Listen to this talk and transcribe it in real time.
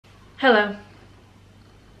Hello.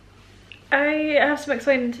 I have some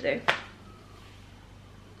explaining to do.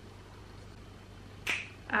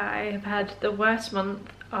 I have had the worst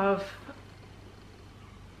month of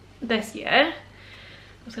this year.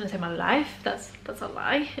 I was gonna say my life, that's a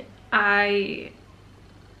lie.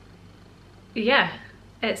 Yeah,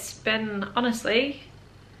 it's been, honestly,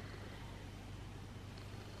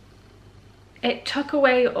 it took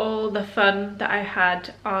away all the fun that I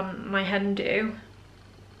had on my hen do,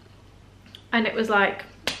 and it was like,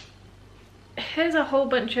 here's a whole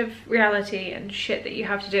bunch of reality and shit that you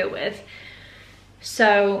have to deal with.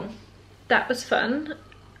 So that was fun.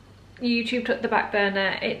 YouTube took the back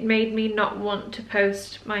burner. It made me not want to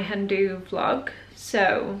post my hen do vlog,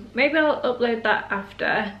 so maybe I'll upload that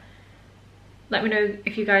after. Let me know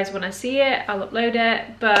if you guys want to see it, I'll upload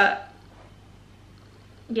it. But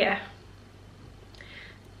yeah,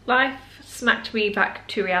 life smacked me back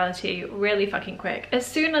to reality really fucking quick. As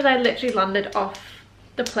soon as I literally landed off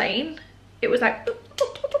the plane, it was like,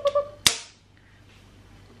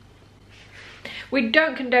 we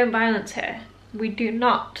don't condone violence here. We do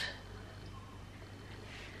not.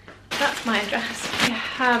 That's my address. I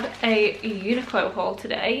have a UNIQLO haul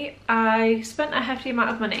today. I spent a hefty amount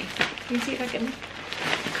of money. Can you see if I can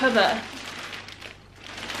cover?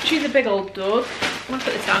 She's a big old dog. I'm gonna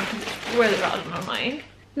put this down because it's really loud and annoying.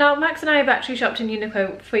 Now, Max and I have actually shopped in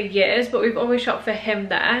UNIQLO for years, but we've always shopped for him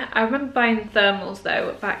there. I remember buying thermals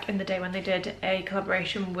though back in the day when they did a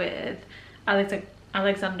collaboration with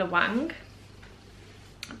Alexander Wang.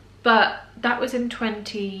 But that was in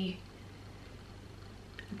I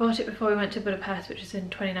bought it before we went to Budapest, which is in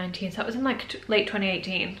 2019, so that was in like late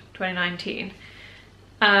 2018, 2019.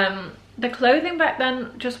 The clothing back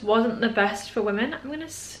then just wasn't the best for women. I'm gonna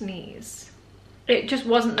sneeze. It just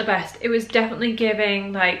wasn't the best. It was definitely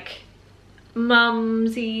giving like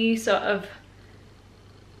mumsy, sort of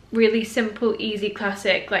really simple, easy,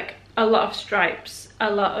 classic, like a lot of stripes,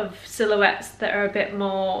 a lot of silhouettes that are a bit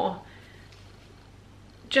more,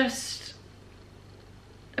 just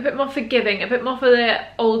a bit more forgiving, a bit more for the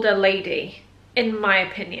older lady, in my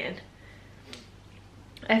opinion.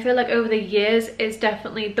 I feel like over the years it's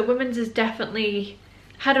definitely, the women's has definitely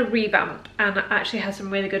had a revamp and actually has some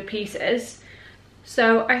really good pieces.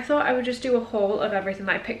 So I thought I would just do a haul of everything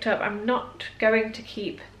that I picked up. I'm not going to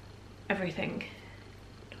keep everything.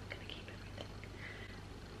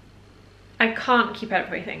 I can't keep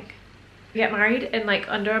everything. We get married in like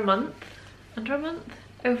under a month. Under a month?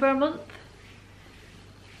 Over a month?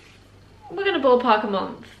 We're gonna ballpark a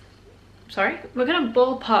month. Sorry? We're gonna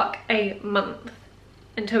ballpark a month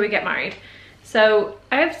until we get married. So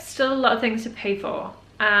I have still a lot of things to pay for,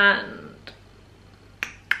 and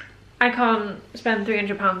I can't spend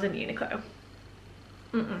 £300 in UNIQLO.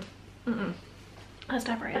 That's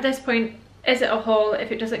never it. At this point, is it a haul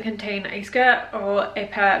if it doesn't contain a skirt or a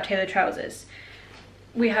pair of tailored trousers?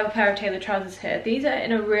 We have a pair of tailored trousers here. These are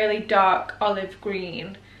in a really dark olive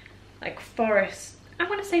green, like forest, I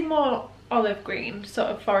want to say more olive green, sort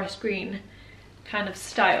of forest green kind of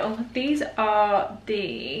style. These are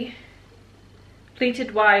the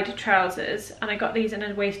pleated wide trousers, and I got these in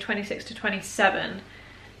a waist 26 to 27.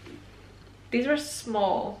 These are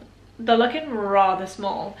small. They're looking rather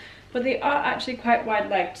small, but they are actually quite wide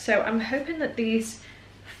legged, so I'm hoping that these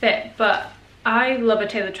fit. But I love a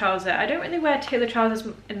tailored trouser. I don't really wear tailored trousers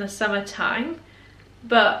in the summertime,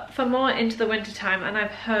 but for more into the winter time, and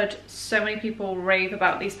I've heard so many people rave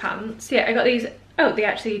about these pants. Yeah, I got these. Oh, they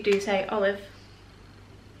actually do say olive.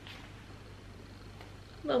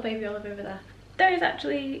 Little baby olive over there. There is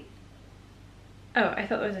actually, oh, I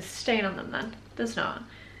thought there was a stain on them then. There's not.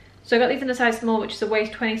 So I got these in a size small, which is a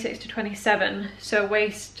waist 26 to 27. So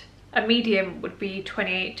waist, a medium would be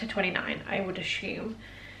 28 to 29, I would assume.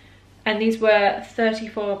 And these were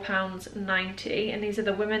 £34.90, and these are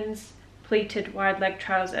the women's pleated wide leg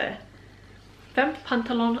trouser. Femme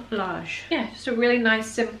pantalon large. Yeah, just a really nice,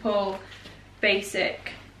 simple,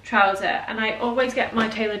 basic trouser. And I always get my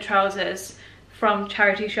tailored trousers from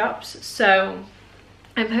charity shops, so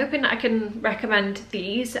I'm hoping I can recommend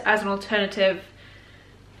these as an alternative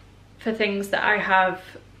for things that I have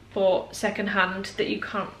bought secondhand that you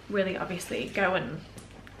can't really obviously go and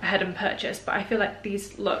ahead and purchase. But I feel like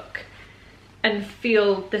these look and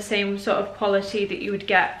feel the same sort of quality that you would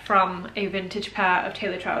get from a vintage pair of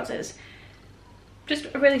tailored trousers. Just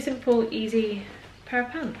a really simple, easy pair of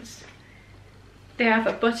pants. They have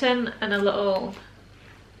a button and a little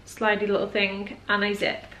slidey little thing and a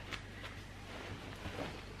zip.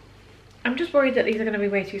 I'm just worried that these are going to be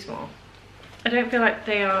way too small. I don't feel like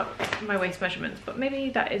they are my waist measurements, but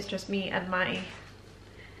maybe that is just me and my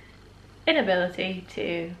inability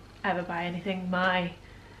to ever buy anything my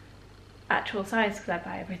actual size because I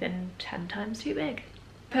buy everything 10 times too big.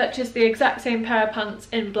 Purchased the exact same pair of pants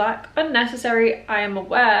in black. Unnecessary, I am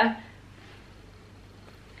aware.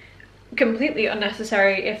 Completely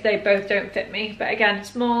unnecessary if they both don't fit me, but again,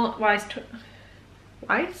 small waist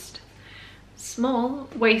small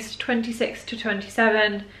waist 26 to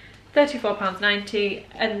 27, £34.90,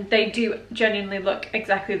 and they do genuinely look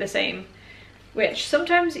exactly the same, which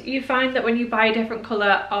sometimes you find that when you buy a different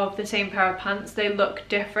colour of the same pair of pants they look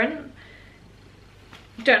different.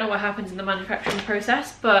 Don't know what happens in the manufacturing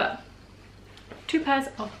process, but 2 pairs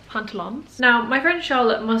of pantaloons. Now my friend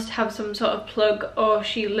Charlotte must have some sort of plug, or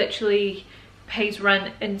she literally pays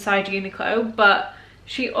rent inside Uniqlo, but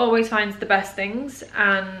she always finds the best things,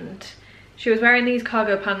 and she was wearing these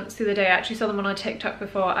cargo pants the other day. I actually saw them on her TikTok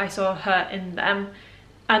before I saw her in them,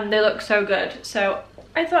 and they look so good, so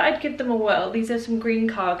I thought I'd give them a whirl. These are some green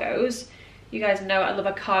cargos. You guys know I love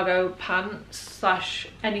a cargo pant slash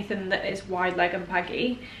anything that is wide leg and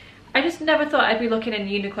baggy. I just never thought I'd be looking in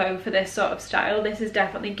Uniqlo for this sort of style. This is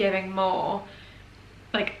definitely giving more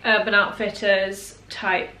like Urban Outfitters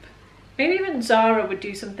type. Maybe even Zara would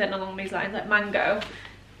do something along these lines, like Mango.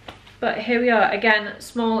 But here we are again.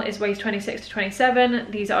 Small is waist 26 to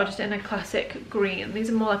 27. These are just in a classic green. These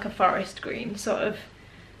are more like a forest green, sort of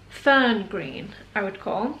fern green I would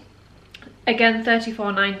call. Again,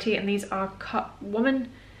 £34.90, and these are women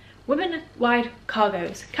wide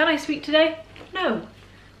cargos. Can I speak today? No.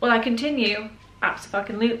 Will I continue?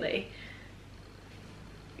 Absolutely.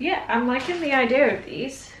 Yeah, I'm liking the idea of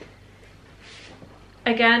these.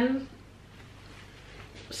 Again,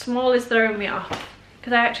 small is throwing me off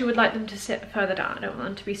because I actually would like them to sit further down. I don't want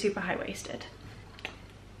them to be super high-waisted.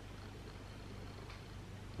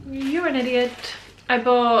 You're an idiot. I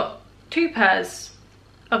bought 2 pairs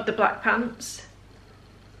of the black pants,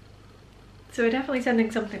 so we're definitely sending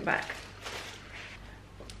something back.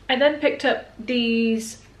 I then picked up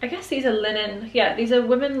these, I guess these are linen, yeah, these are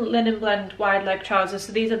women linen blend wide leg trousers,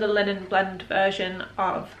 so these are the linen blend version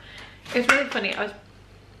of, it's really funny, I was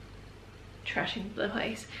trashing the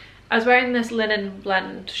place. I was wearing this linen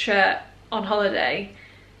blend shirt on holiday,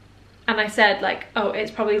 and I said like, oh,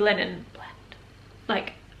 it's probably linen blend.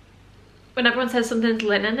 Like, when everyone says something's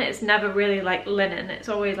linen, it's never really like linen, it's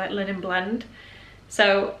always like linen blend.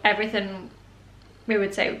 So everything we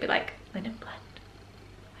would say would be like linen blend.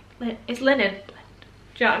 Like, it's linen blend.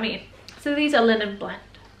 Do you know what I mean? So these are linen blend.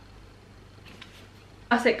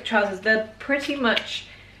 Classic trousers, they're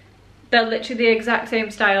literally the exact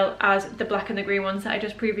same style as the black and the green ones that I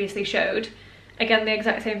just previously showed. Again, the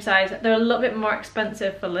exact same size. They're a little bit more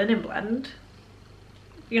expensive for linen blend.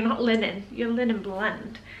 You're not linen, you're linen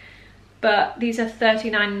blend. But these are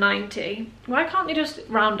 £39.90. Why can't they just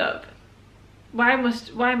round up? Why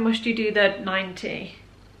must you do the 90?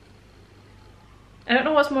 I don't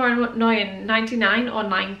know what's more annoying, 99 or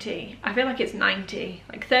 90. I feel like it's 90.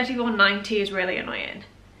 Like £34.90 is really annoying.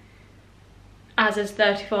 As is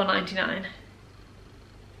 £34.99.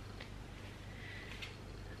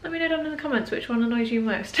 Let me know down in the comments which one annoys you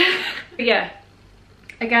most. But yeah,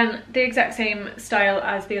 again, the exact same style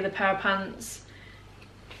as the other pair of pants,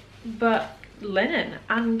 but linen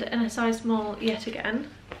and in a size small yet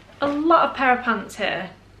again. A lot of pair of pants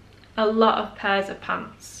here. A lot of pairs of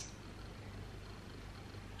pants.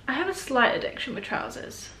 I have a slight addiction with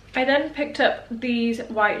trousers. I then picked up these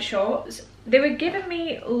white shorts. They were giving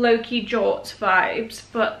me low-key jorts vibes,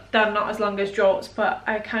 but they're not as long as jorts, but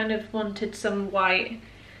I kind of wanted some white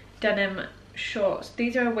denim shorts.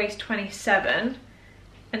 These are a waist 27,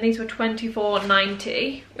 and these were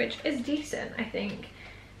 £24.90, which is decent, I think.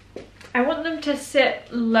 I want them to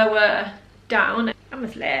sit lower down. I'm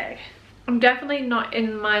a slag. I'm definitely not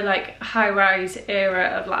in my like high-rise era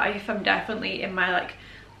of life. I'm definitely in my like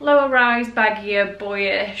lower rise, baggier,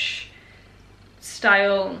 boyish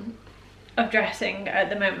style of dressing at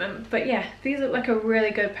the moment. But yeah, these look like a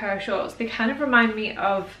really good pair of shorts. They kind of remind me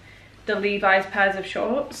of the Levi's pairs of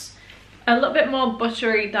shorts. A little bit more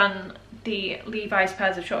buttery than the Levi's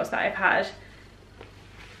pairs of shorts that I've had.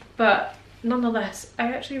 But nonetheless,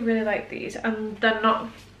 I actually really like these, and they're not,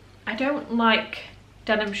 I don't like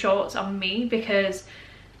denim shorts on me because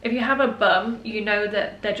if you have a bum, you know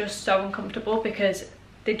that they're just so uncomfortable because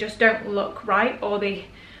they just don't look right, or they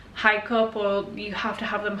hike up, or you have to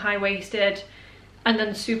have them high-waisted and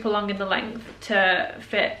then super long in the length to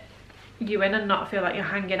fit you in and not feel like you're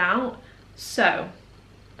hanging out. So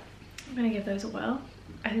I'm gonna give those a whirl.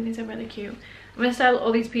 I think these are really cute. I'm gonna sell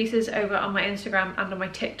all these pieces over on my Instagram and on my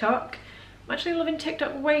TikTok. I'm actually loving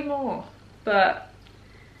TikTok way more, but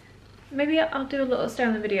maybe I'll do a little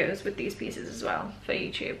styling videos with these pieces as well for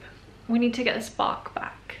YouTube. We need to get the spark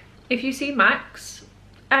back. If you see Max,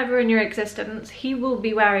 ever in your existence, he will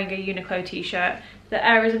be wearing a UNIQLO t-shirt. The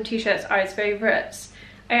AIRISM t-shirts are his favourites.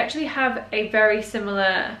 I actually have a very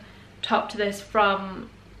similar top to this from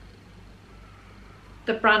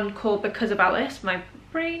the brand called Because of Alice. My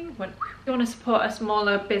brain went. If you want to support a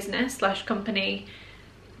smaller business slash company,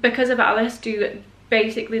 Because of Alice do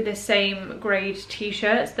basically the same grade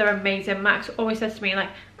t-shirts. They're amazing. Max always says to me like,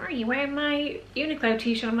 are you wearing my UNIQLO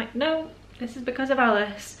t-shirt? I'm like, no, this is Because of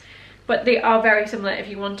Alice. But they are very similar if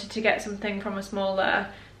you wanted to get something from a smaller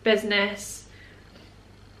business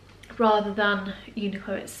rather than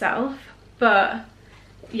UNIQLO itself. But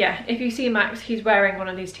yeah, if you see Max, he's wearing one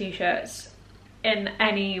of these t-shirts in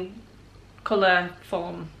any colour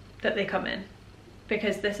form that they come in,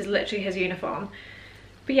 because this is literally his uniform.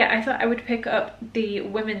 But yeah, I thought I would pick up the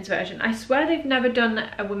women's version. I swear they've never done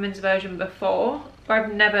a women's version before, or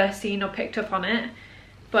I've never seen or picked up on it.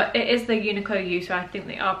 But it is the UNIQLO U, so I think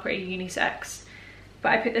they are pretty unisex.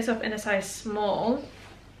 But I picked this up in a size small.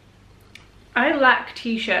 I lack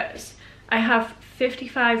t-shirts. I have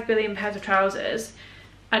 55 billion pairs of trousers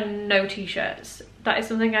and no t-shirts. That is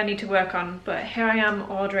something I need to work on, but here I am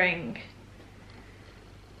ordering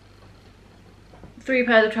 3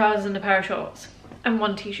 pairs of trousers and a pair of shorts and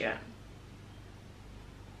 1 t-shirt.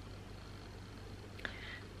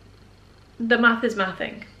 The math is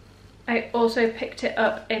mathing. I also picked it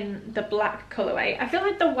up in the black colourway. I feel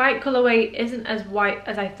like the white colourway isn't as white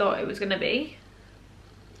as I thought it was going to be.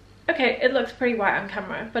 Okay, it looks pretty white on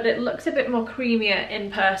camera, but it looks a bit more creamier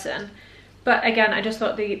in person. But again, I just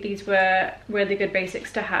thought these were really good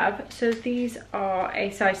basics to have. So these are a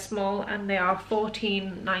size small and they are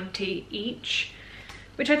 $14.90 each,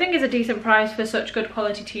 which I think is a decent price for such good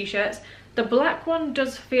quality t-shirts. The black one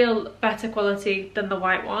does feel better quality than the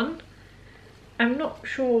white one. I'm not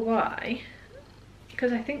sure why,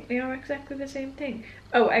 because I think they are exactly the same thing.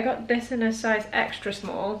 Oh, I got this in a size extra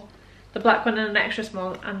small, the black one in an extra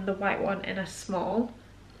small, and the white one in a small.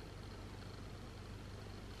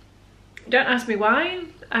 Don't ask me why,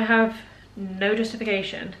 I have no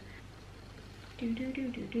justification.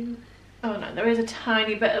 Oh no, there is a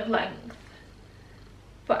tiny bit of length,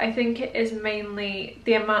 but I think it is mainly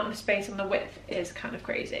the amount of space on the width is kind of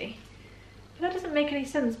crazy. But that doesn't make any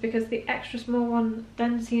sense because the extra small one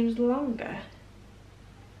then seems longer.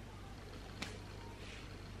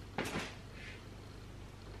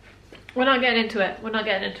 We're not getting into it. We're not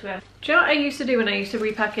getting into it. Do you know what I used to do when I used to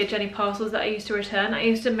repackage any parcels that I used to return? I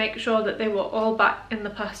used to make sure that they were all back in the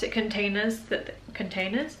plastic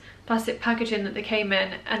plastic packaging that they came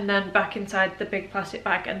in, and then back inside the big plastic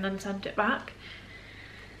bag, and then sent it back.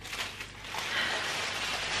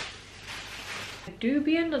 I do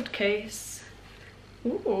be a nutcase.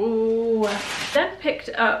 Ooh. Then picked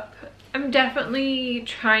up, I'm definitely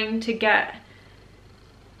trying to get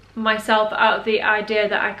myself out of the idea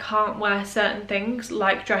that I can't wear certain things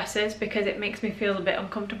like dresses, because it makes me feel a bit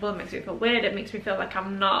uncomfortable, it makes me feel weird, it makes me feel like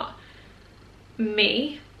I'm not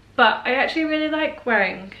me. But I actually really like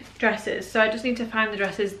wearing dresses, so I just need to find the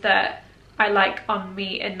dresses that I like on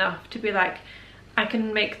me enough to be like, I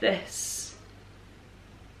can make this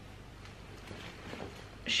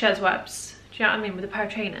Shez Webs, do you know what I mean, with a pair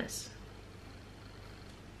of trainers.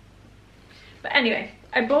 But anyway,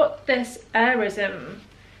 I bought this AIRISM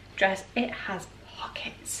dress. It has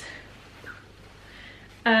pockets.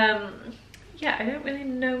 Yeah, I don't really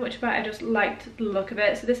know much about it, I just liked the look of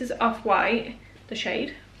it. So this is Off-White, the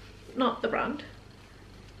shade, not the brand,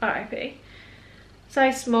 RIP.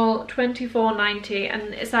 Size small, $24.90,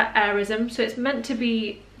 and it's that AIRISM, so it's meant to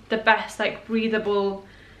be the best like breathable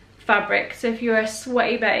fabric. So if you're a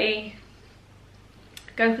sweaty Betty,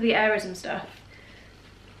 go for the AIRISM stuff.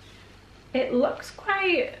 It looks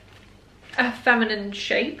quite a feminine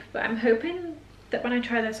shape, but I'm hoping that when I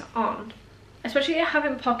try this on, especially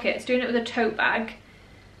having pockets, doing it with a tote bag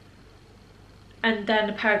and then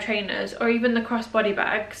a pair of trainers, or even the crossbody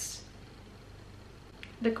bags,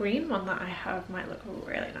 the green one that I have might look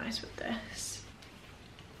really nice with this.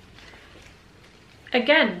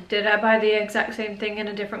 Again, did I buy the exact same thing in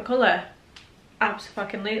a different colour?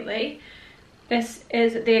 Abso-fucking-lutely. This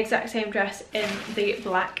is the exact same dress in the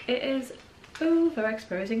black. It is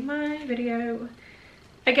overexposing my video.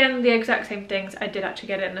 Again, the exact same things. I did actually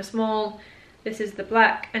get it in a small. This is the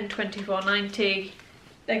black and $24.90.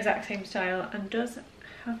 The exact same style and does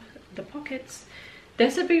have the pockets.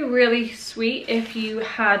 This would be really sweet if you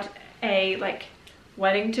had a like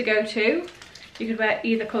wedding to go to. You could wear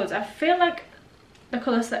either colours. I feel like the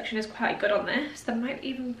colour selection is quite good on this. There might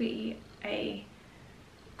even be a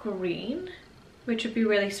green, which would be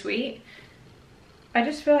really sweet. I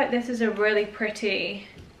just feel like this is a really pretty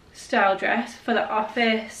style dress for the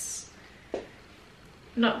office.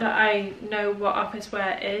 Not that I know what office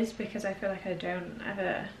wear is, because I feel like I don't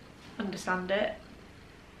ever understand it.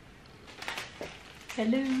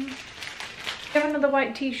 Hello. You have another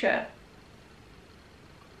white t-shirt.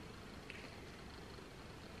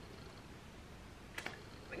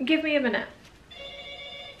 Give me a minute.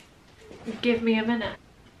 Give me a minute.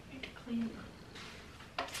 I need to clean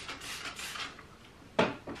that.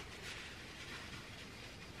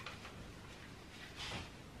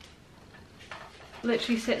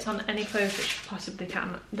 Literally sits on any clothes that she possibly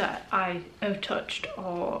can that I have touched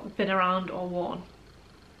or been around or worn.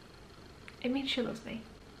 It means she loves me.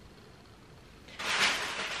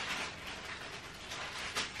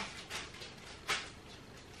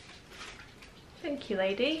 Thank you,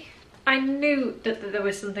 lady. I knew that there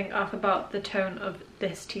was something off about the tone of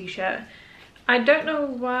this t-shirt. I don't know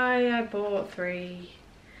why I bought 3.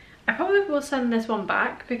 I probably will send this one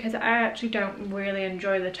back because I actually don't really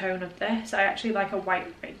enjoy the tone of this. I actually like a white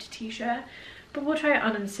t-shirt, but we'll try it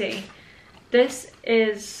on and see. This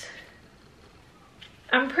is,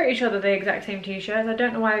 I'm pretty sure they're the exact same t-shirts. I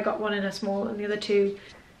don't know why I got one in a small and the other 2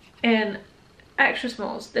 in extra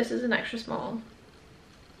smalls. This is an extra small.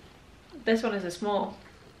 This one is a small.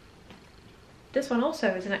 This one also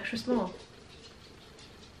is an extra small.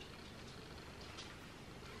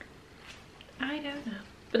 I don't know.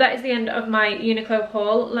 But that is the end of my UNIQLO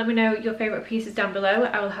haul. Let me know your favourite pieces down below.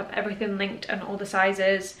 I will have everything linked and all the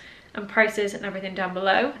sizes and prices and everything down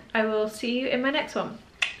below. I will see you in my next one.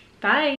 Bye!